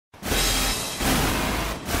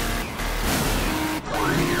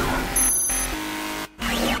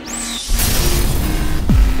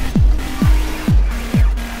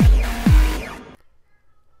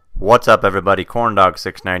What's up everybody,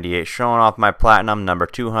 CornDog698 showing off my Platinum number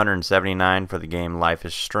 279 for the game Life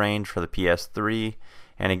is Strange for the PS3.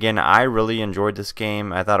 And again, I really enjoyed this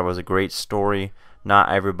game. I thought it was a great story. Not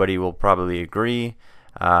everybody will probably agree,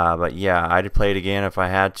 but yeah, I'd play it again if I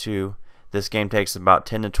had to. This game takes about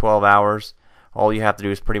 10 to 12 hours. All you have to do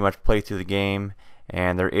is pretty much play through the game,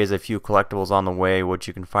 and there is a few collectibles on the way, which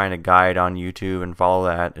you can find a guide on YouTube and follow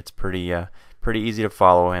that. It's pretty easy to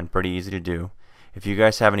follow and pretty easy to do. If you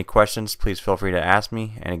guys have any questions, please feel free to ask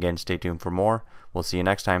me, and again, stay tuned for more. We'll see you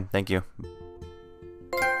next time. Thank you.